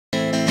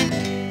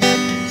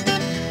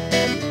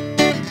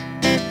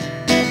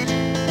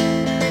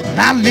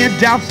I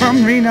lived out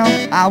from Reno,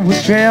 I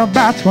was trailed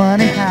by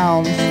 20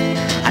 hounds.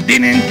 I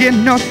didn't get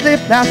no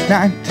sleep last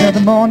night till the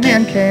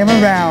morning came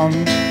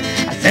around.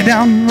 I said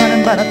I'm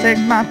running but I take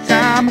my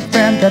time, a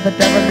friend of the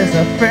devil is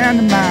a friend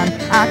of mine.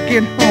 I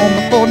get home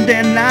before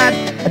daylight,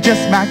 I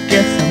just might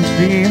get some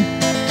sleep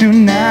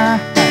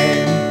tonight.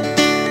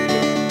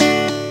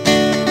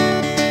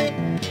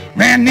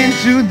 Ran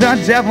into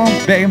the devil,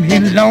 babe, he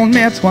loaned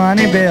me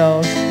 20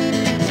 bills.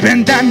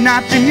 Spent that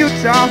night in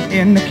Utah,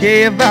 in the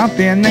cave up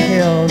in the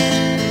hills.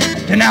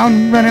 Been out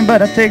running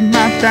but I take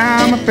my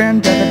time, a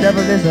friend of the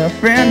devil is a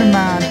friend of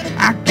mine.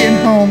 I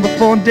get home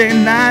before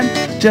daylight,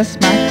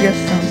 just might get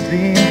some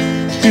sleep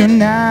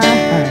tonight.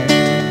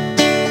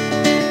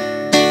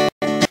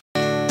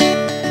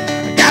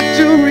 I got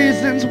two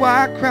reasons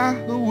why I cry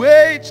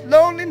away each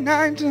lonely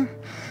night.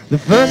 The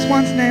first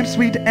one's named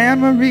Sweet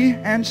Anne-Marie,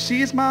 and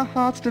she's my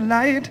heart's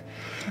delight.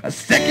 A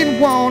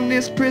second one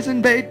is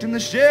prison bait, and the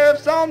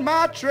sheriff's on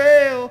my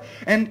trail.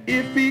 And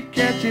if he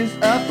catches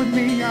up with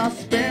me, I'll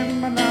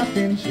spend my life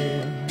in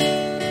jail.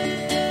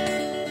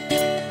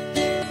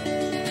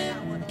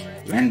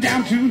 Ran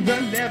down to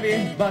the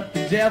levee, but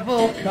the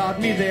devil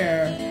caught me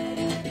there.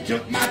 He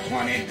took my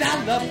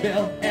 $20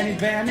 bill, and he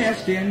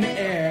vanished in the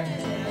air.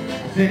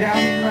 Sit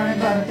down running,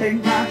 but I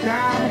take my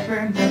time. A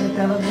friend of the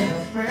devil is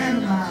a friend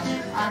of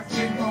mine. I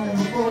get home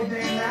before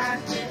daylight,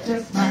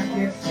 just might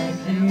get some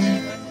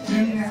sleep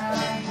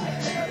tonight.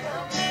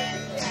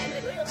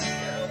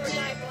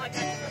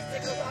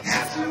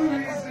 Got two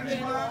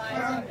reasons why I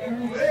cry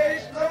away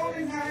each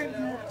lonely night.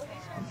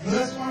 The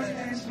first one's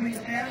named Sweet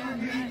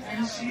Anne-Marie,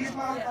 and she's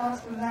my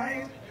heart's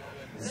delight.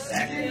 The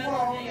second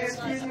one is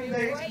prison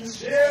bait, the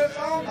sheriff's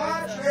on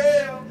my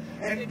trail.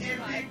 And if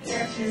he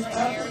catches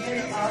up with me,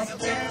 I'll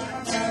spend my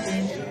time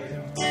in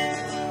jail.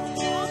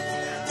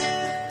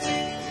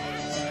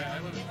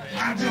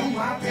 I don't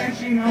want that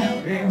she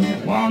knows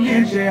them, one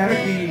in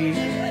Cherokee.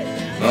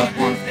 But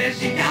one says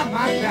she got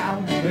my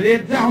child, but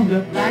it don't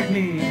look like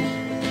me.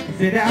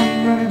 Sit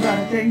down running, but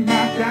I take my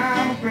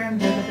time. A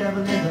friend of the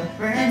devil is a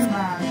friend of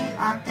mine.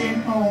 I get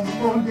home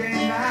before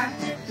daylight,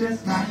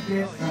 just might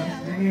get some